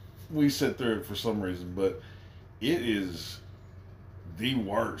we sit through it for some reason, but it is the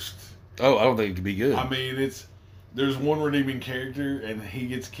worst. Oh, I don't think it could be good. I mean, there's one redeeming character, and he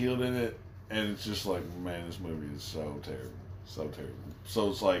gets killed in it, and it's just like, man, this movie is so terrible, so terrible. So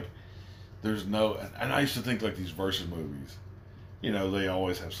it's like, there's no, and I used to think like these versus movies, they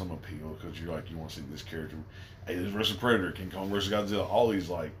always have some appeal because you're like, you want to see this character. Hey, this versus Predator, King Kong versus Godzilla, all these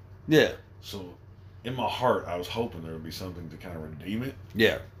like. yeah. So, in my heart, I was hoping there would be something to kind of redeem it.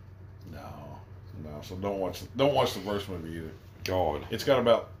 Yeah. No. So don't watch the first movie either. God. It's got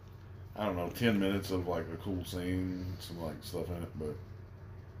about, I don't know, 10 minutes of like a cool scene, some like stuff in it,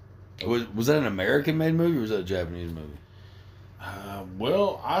 but Was that an American-made movie or was that a Japanese movie?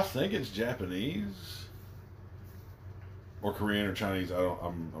 well, I think it's Japanese or Korean or Chinese.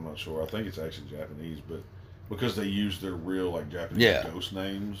 I'm not sure. I think it's actually Japanese, but because they use their real like Japanese Yeah. ghost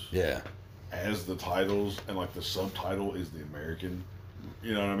names Yeah. as the titles, and like the subtitle is the American.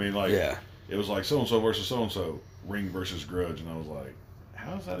 You know what I mean? Like, Yeah. it was like so and so versus so and so, Ring versus Grudge, and I was like,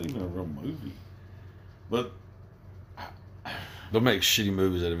 how is that even a real movie? But Don't make shitty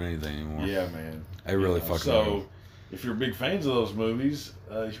movies out of anything anymore. yeah, man, I really fucking so. know. If you're big fans of those movies,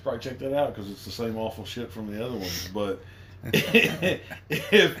 you should probably check that out because it's the same awful shit from the other ones. But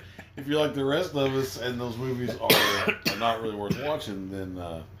if you like the rest of us and those movies are not really worth watching, then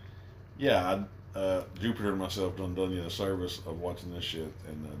Jupiter and myself done you a service of watching this shit,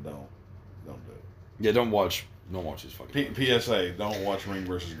 and don't do it. Yeah, don't watch this fucking PSA: don't watch Ring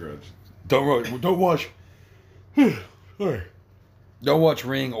versus Grudge. Don't watch Don't watch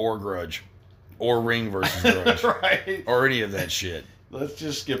Ring or Grudge. Or Ring versus Grudge. Right. Or any of that shit. Let's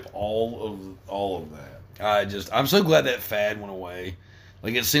just skip all of that. I'm so glad that fad went away.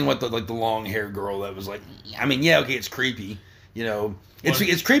 Like it seemed like the long haired girl that was like, I mean, yeah, okay, it's creepy.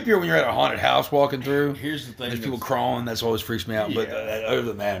 It's creepier when you're at a haunted house walking through. Here's the thing: There's people crawling. That's always freaks me out. But Yeah. other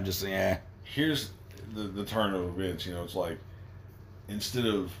than that, I'm just yeah. Here's the turn of events. It's like instead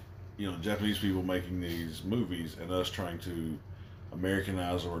of Japanese people making these movies and us trying to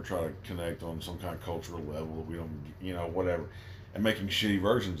Americanize or try to connect on some kind of cultural level that we don't, whatever, and making shitty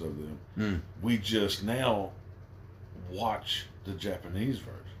versions of them. We just now watch the Japanese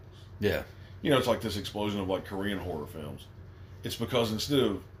versions. Yeah. It's like this explosion of like Korean horror films. It's because instead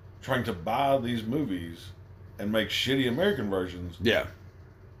of trying to buy these movies and make shitty American versions, Yeah.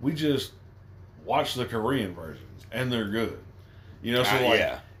 we just watch the Korean versions and they're good. So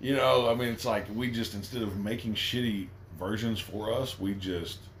yeah. I mean, it's like we just, instead of making shitty versions for us, we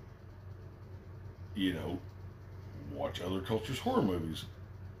just watch other cultures' horror movies.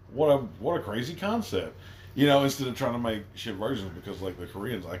 What a crazy concept. Instead of trying to make shit versions, because like the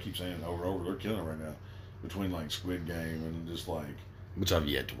Koreans, I keep saying it over and over, they're killing it right now. Between like Squid Game and just like, Which I've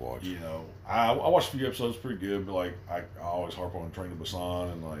yet to watch. I watched a few episodes, pretty good, but like I always harp on Train to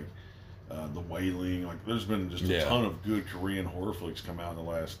Busan and like The Wailing. Like there's been just a ton of good Korean horror flicks come out in the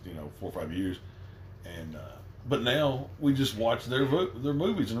last 4 or 5 years, and but now we just watch their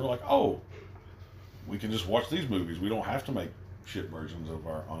movies and we're like, oh, we can just watch these movies. We don't have to make shit versions of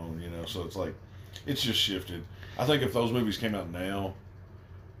our own. So it's like it's just shifted. I think if those movies came out now,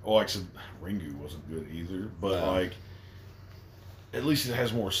 well, like I said, Ringu wasn't good either, but like at least it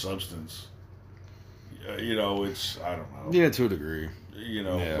has more substance. It's, I don't know. Yeah, to a degree. you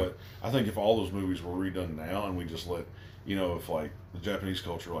know. Yeah. But I think if all those movies were redone now, and we just let, you know, if like the Japanese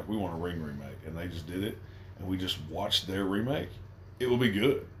culture, like we want a Ring remake, and they just did it, and we just watched their remake, it will be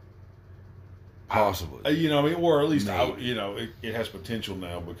good. Possibly. You know, I mean, or at least Maybe. you know, it has potential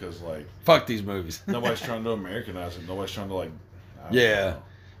now because like Fuck these movies. nobody's trying to Americanize it. Nobody's trying to like. I don't Yeah. know.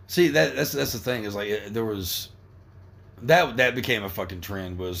 See, that's the thing is like there was that became a fucking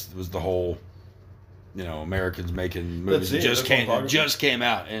trend was the whole, you know, Americans making movies That's that it. just That's what I'm talking just came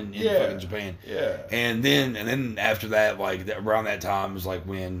out in Yeah. fucking Japan. Yeah. And then after that, like around that time was like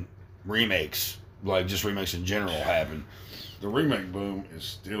when remakes, like just remakes in general, happened. The remake boom is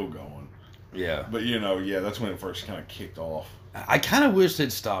still going. Yeah, But you know, yeah, that's when it first kind of kicked off. I kind of wish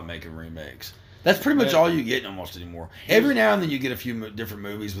they'd stop making remakes. That's pretty much Man. all you get almost anymore. Every now and then you get a few different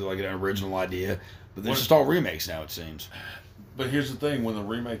movies with like an original idea, but they're What- just all remakes now. It seems. But here's the thing: when the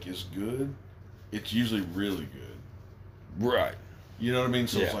remake is good, it's usually really good. Right. You know what I mean?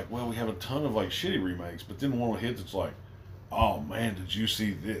 So it's Yeah. like, well, we have a ton of like shitty remakes, but then one hits, it's like, oh man, did you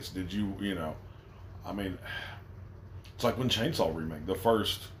see this? Did you, you know? I mean, it's like when Chainsaw remake, the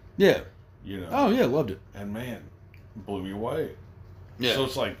first, Yeah. you know. Oh yeah, loved it. And man, blew me away. Yeah. So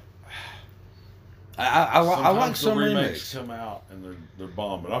it's like I like sometimes some the remakes. come out and they're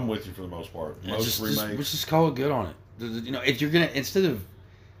bomb, but I'm with you for the most part. Yeah, Most just remakes, let's just call it good on it. You know, if you're gonna instead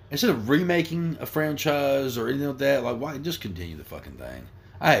of remaking a franchise or anything like that, like why just continue the fucking thing?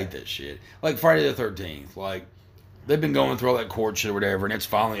 I hate that shit. Like Friday the 13th, like they've been going through all that court shit or whatever, and it's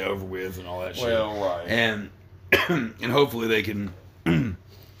finally over with and all that shit. well, right. And and hopefully they can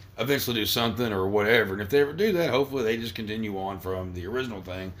eventually do something or whatever. And if they ever do that, hopefully they just continue on from the original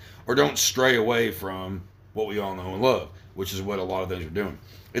thing or don't stray away from what we all know and love, which is what a lot of things are doing.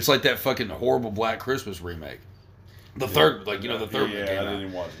 It's like that fucking horrible Black Christmas remake. The third, like, you know, the third one Yeah, came I out. didn't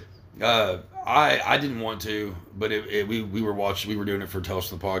even watch it. I didn't want to, but we were doing it for Tell Us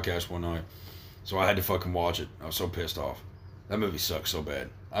the Podcast one night, so I had to fucking watch it. I was so pissed off. That movie sucks so bad.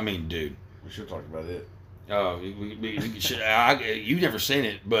 I mean, dude. We should talk about it. You've never seen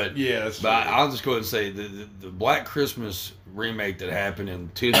it, but Yeah, that's but I'll just go ahead and say the Black Christmas remake that happened in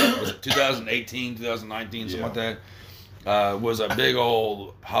 2018, 2019, something like that, was a big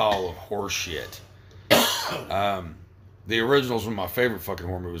old pile of horse shit. The original is one of my favorite fucking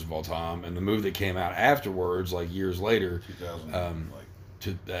horror movies of all time, and the movie that came out afterwards, like years later, 2000,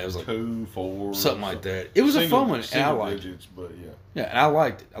 it was like 2, 4, something like that. It was a fun one, and I single liked it. digits, but yeah. Yeah, and I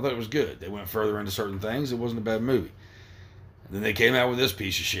liked it. I thought it was good. They went further into certain things. It wasn't a bad movie. And then they came out with this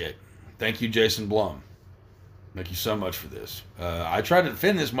piece of shit. Thank you, Jason Blum. Thank you so much for this. I try to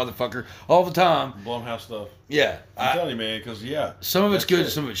defend this motherfucker all the time. Blumhouse stuff. Yeah, I'm telling you, man, because some of it's that's good, it.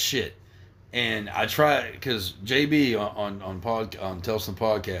 some of it's shit. And I try because JB on Tell Us the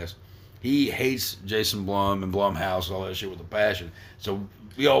Podcast, he hates Jason Blum and Blumhouse and all that shit with a passion. So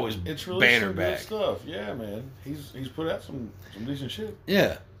we always It's really banner some back. good stuff. Yeah, man. He's put out some decent shit.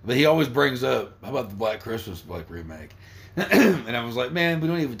 Yeah, but he always brings up, how about the Black Christmas remake? And I was like, man, we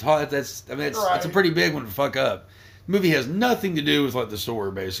don't even talk. That's that's a Right. pretty big one to fuck up. The movie has nothing to do with like the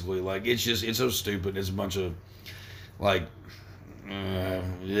story, basically. Like it's so stupid. It's a bunch of like,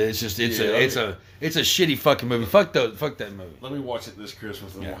 it's a shitty fucking movie. Fuck that movie. Let me watch it this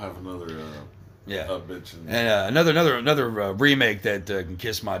Christmas, and Yeah. we'll have another Yeah. bitch. And another remake that can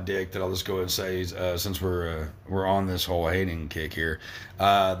kiss my dick that I'll just go ahead and say is, since we're on this whole hating kick here,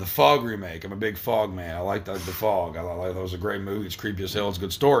 the Fog remake. I'm a big Fog man. I like the Fog. I like that was a great movie. It's creepy as hell. It's a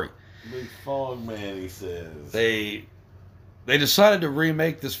good story. Big Fog Man, he says. They decided to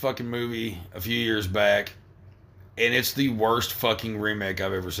remake this fucking movie a few years back, and it's the worst fucking remake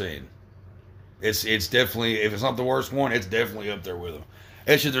I've ever seen. It's definitely, if it's not the worst one, it's definitely up there with them.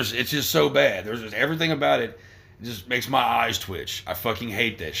 It's just so bad. There's just everything about it. It just makes my eyes twitch. I fucking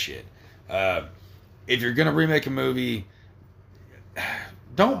hate that shit. If you're gonna remake a movie,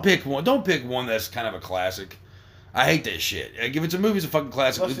 don't pick one. Don't pick one that's kind of a classic. I hate that shit. Like, if it's a movie's a fucking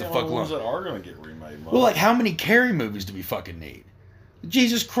classic, That's leave the the fuck only ones alone. that are going to get remade. Well, like, how many Carrie movies do we fucking need?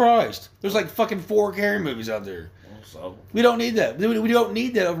 Jesus Christ. There's like fucking 4 Carrie movies out there. So, We don't need that. We don't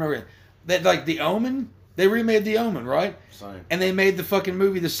need that over and over again. That, like, The Omen, they remade The Omen, right? same. And they made the fucking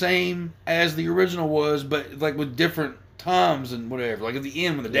movie the same as the original was, but, like, with different times and whatever. Like, at the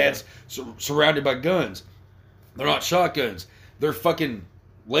end, when the dad's surrounded by guns. They're not shotguns. They're fucking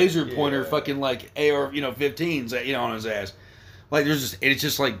laser pointer, Yeah. fucking, like, AR, 15s, on his ass. Like, it's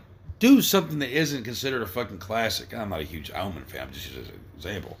just like, do something that isn't considered a fucking classic. I'm not a huge Omen fan, I'm just as an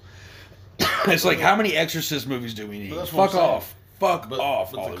example. It's like, how many Exorcist movies do we need? But that's what I'm Fuck saying. off. Fuck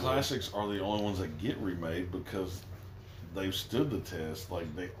off. But all the of them. classics are the only ones that get remade because they've stood the test.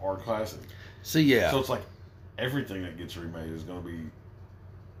 Like, they are classic. See, yeah. So it's like everything that gets remade is going to be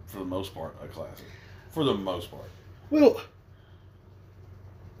for the most part, a classic. For the most part. Well,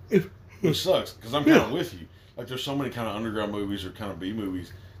 Which sucks, because I'm kind of with you. Like, there's so many kind of underground movies or kind of B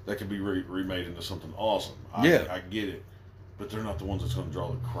movies that could be remade into something awesome. I get it. But they're not the ones that's going to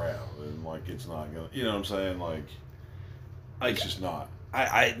draw the crowd. And, like, it's not going to... You know what I'm saying? Like, it's just not.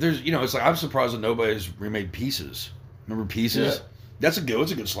 There's, it's like, I'm surprised that nobody's remade Pieces. Remember Pieces? Yeah. It's a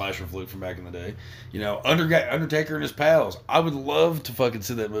good slasher flick from back in the day. Undertaker and his pals. I would love to fucking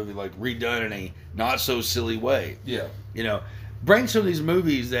see that movie, like, redone in a not-so-silly way. Yeah. Bring some of these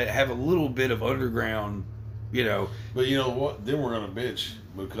movies that have a little bit of underground, But you know what? Then we're going to bitch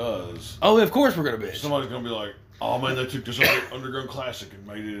because... Oh, of course we're going to bitch. Somebody's going to be like, oh, man, they took this underground classic and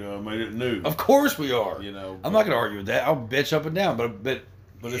made it new. Of course we are. I'm not going to argue with that. I'll bitch up and down, but if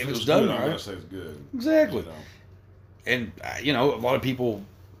it's it's done good, right, I'm going to say it's good. Exactly. And a lot of people,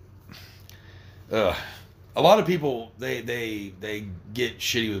 they get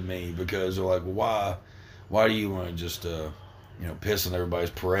shitty with me because they're like, well, why do you want to just piss on everybody's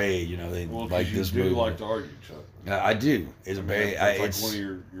parade? They like this movie. You do like to argue, Chuck. I do. It's it's one of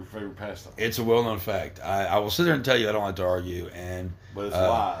your favorite pastimes. It's a well-known fact. I will sit there and tell you I don't like to argue, but it's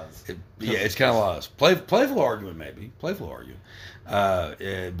lies. It's kind of lies. Playful argument, maybe. Playful argument.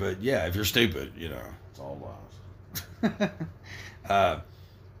 But yeah, if you're stupid, it's all lies.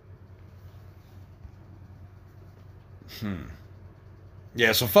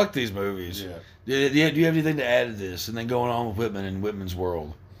 Yeah, so fuck these movies. Yeah. Do you have anything to add to this? And then going on with Whitman and Whitman's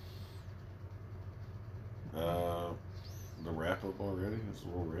World. The wrap up already. That's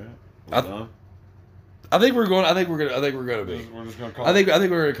where we're at. We're done. I think we're gonna be. We're just gonna call. I think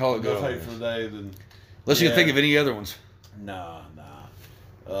we're gonna call it Enough good. hate for the day. Then. Unless you can think of any other ones. Nah.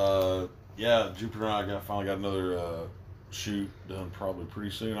 Yeah, Jupiter and I finally got another shoot done probably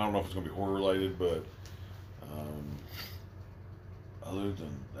pretty soon. I don't know if it's gonna be horror related, but other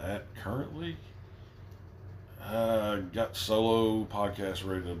than that, currently, got solo podcast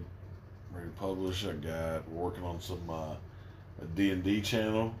ready to publish. We're working on some a D&D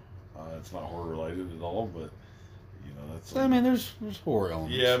channel. It's not horror related at all, but that's. There's horror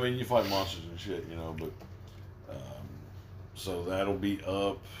elements. Yeah, you fight monsters and shit, but so that'll be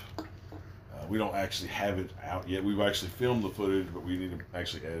up. We don't actually have it out yet. We've actually filmed the footage, but we need to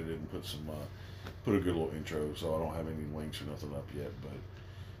actually edit it and put a good little intro. So I don't have any links or nothing up yet. But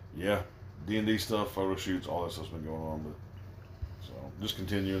yeah, D&D stuff, photo shoots, all that stuff's been going on. But so just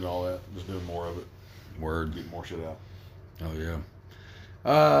continuing all that, just doing more of it. Word, get more shit out. Oh yeah.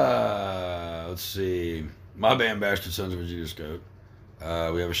 Let's see. My band, Bastard Sons of a Judas Goat.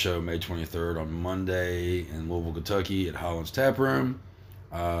 We have a show May 23rd on Monday in Louisville, Kentucky at Holland's Tap Room.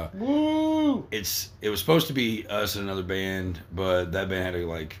 Woo! It was supposed to be us and another band, but that band had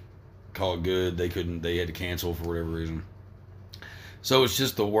to call it good. They had to cancel for whatever reason. So it's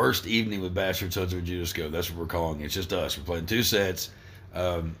just the worst evening with Bastard Sons of a Judas Goat. That's what we're calling it. It's just us. We're playing 2 sets.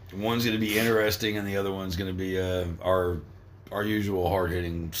 One's going to be interesting, and the other one's going to be our usual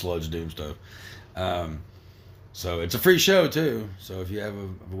hard-hitting sludge doom stuff. So it's a free show too. So if you have a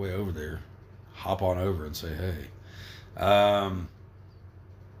way over there, hop on over and say hey.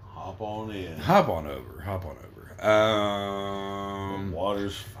 Hop on in. Hop on over. The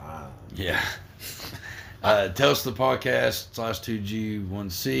water's fine. Yeah. Tell us the podcast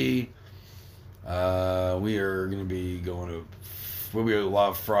 /2G1C. We are going to be we'll be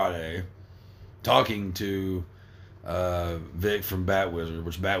live Friday talking to Vic from Bat Wizard,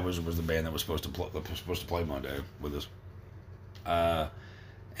 which Bat Wizard was the band that was supposed to play Monday with us.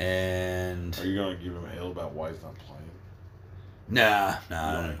 And are you going to give him hell about why he's not playing? Nah.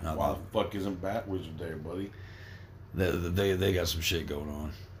 Why the fuck isn't Bat Wizard there, buddy? They got some shit going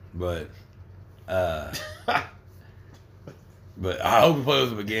on, but but I hope we play with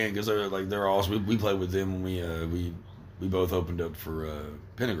them again because they're awesome. We played with them when we both opened up for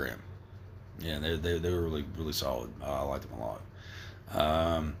Pentagram. Yeah, they were really really solid. I liked them a lot.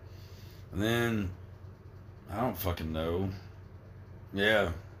 And then I don't fucking know.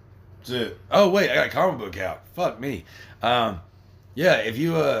 Yeah, that's it. Oh wait, I got a comic book out. Fuck me. Yeah, if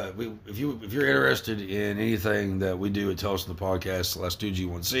you're interested in anything that we do at Tales from the Podcast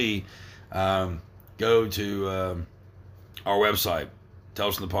 /2G1C, go to our website,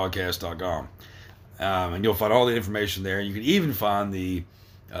 talesfromthepodcast.com, and you'll find all the information there. You can even find the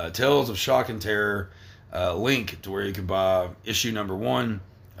Tales of Shock and Terror link to where you can buy issue number 1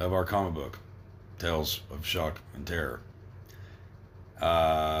 of our comic book, Tales of Shock and Terror,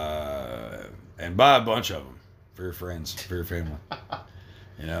 and buy a bunch of them. For your friends, for your family.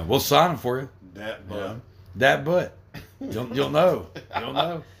 We'll sign them for you. That butt. That butt. You'll know. You'll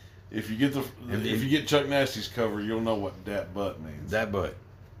know. If you get Chuck Nasty's cover, you'll know what that butt means. That butt.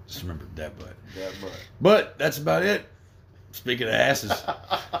 Just remembered that butt. That butt. But that's about it. Speaking of asses,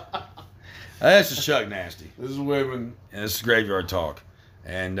 that's just Chuck Nasty. This is women. And this is Graveyard Talk.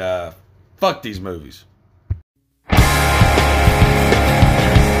 And fuck these movies.